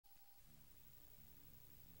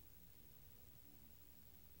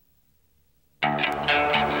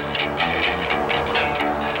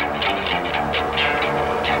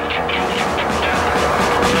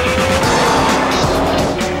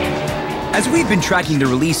we've been tracking the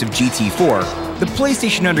release of GT4, the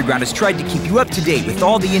PlayStation Underground has tried to keep you up to date with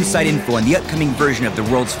all the inside info on the upcoming version of the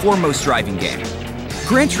world's foremost driving game.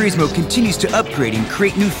 Gran Turismo continues to upgrade and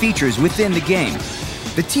create new features within the game.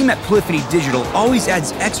 The team at Polyphony Digital always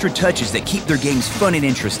adds extra touches that keep their games fun and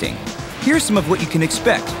interesting. Here's some of what you can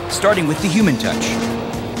expect, starting with the human touch.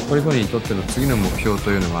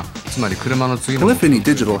 Polyphony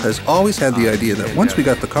Digital has always had the idea that once we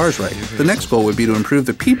got the cars right, the next goal would be to improve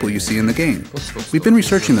the people you see in the game. We've been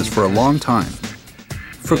researching this for a long time.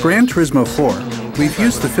 For Gran Turismo 4, we've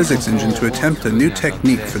used the physics engine to attempt a new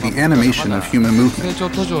technique for the animation of human movement.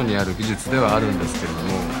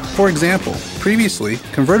 For example, previously,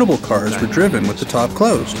 convertible cars were driven with the top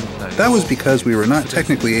closed. That was because we were not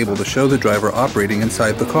technically able to show the driver operating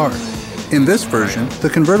inside the car. In this version, the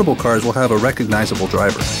convertible cars will have a recognizable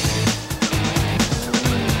driver.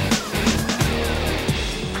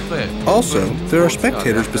 Also, there are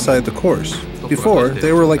spectators beside the course. Before,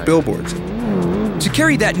 they were like billboards. To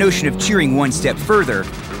carry that notion of cheering one step further,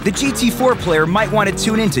 the GT4 player might want to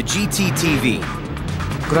tune into GTTV.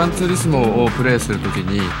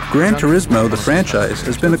 Gran Turismo, the franchise,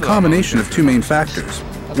 has been a combination of two main factors.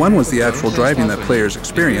 One was the actual driving that players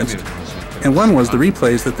experienced, and one was the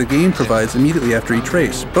replays that the game provides immediately after each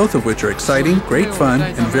race, both of which are exciting, great fun,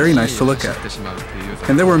 and very nice to look at.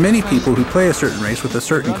 And there were many people who play a certain race with a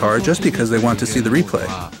certain car just because they want to see the replay.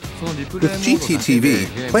 With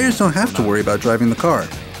GTTV, players don't have to worry about driving the car.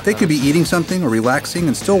 They could be eating something or relaxing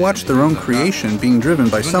and still watch their own creation being driven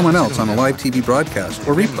by someone else on a live TV broadcast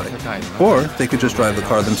or replay. Or they could just drive the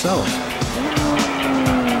car themselves.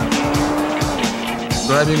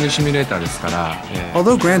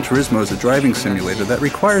 Although Gran Turismo is a driving simulator that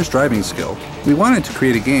requires driving skill, we wanted to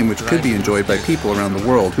create a game which could be enjoyed by people around the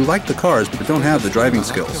world who like the cars but don't have the driving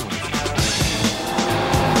skills.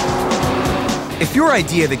 If your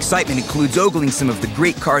idea of excitement includes ogling some of the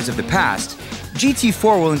great cars of the past,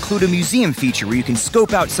 GT4 will include a museum feature where you can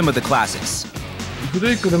scope out some of the classics.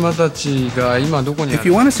 If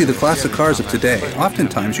you want to see the classic cars of today,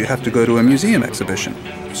 oftentimes you have to go to a museum exhibition.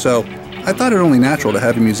 So, I thought it only natural to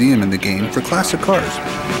have a museum in the game for classic cars.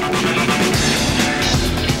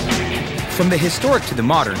 From the historic to the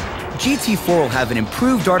modern, GT4 will have an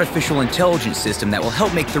improved artificial intelligence system that will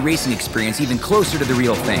help make the racing experience even closer to the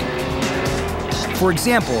real thing. For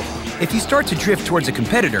example, if you start to drift towards a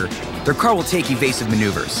competitor, their car will take evasive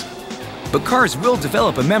maneuvers. But cars will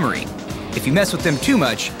develop a memory. If you mess with them too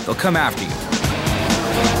much, they'll come after you.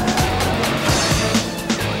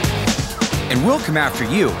 And we'll come after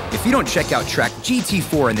you if you don't check out track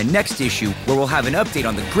GT4 in the next issue, where we'll have an update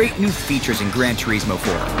on the great new features in Gran Turismo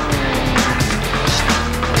 4.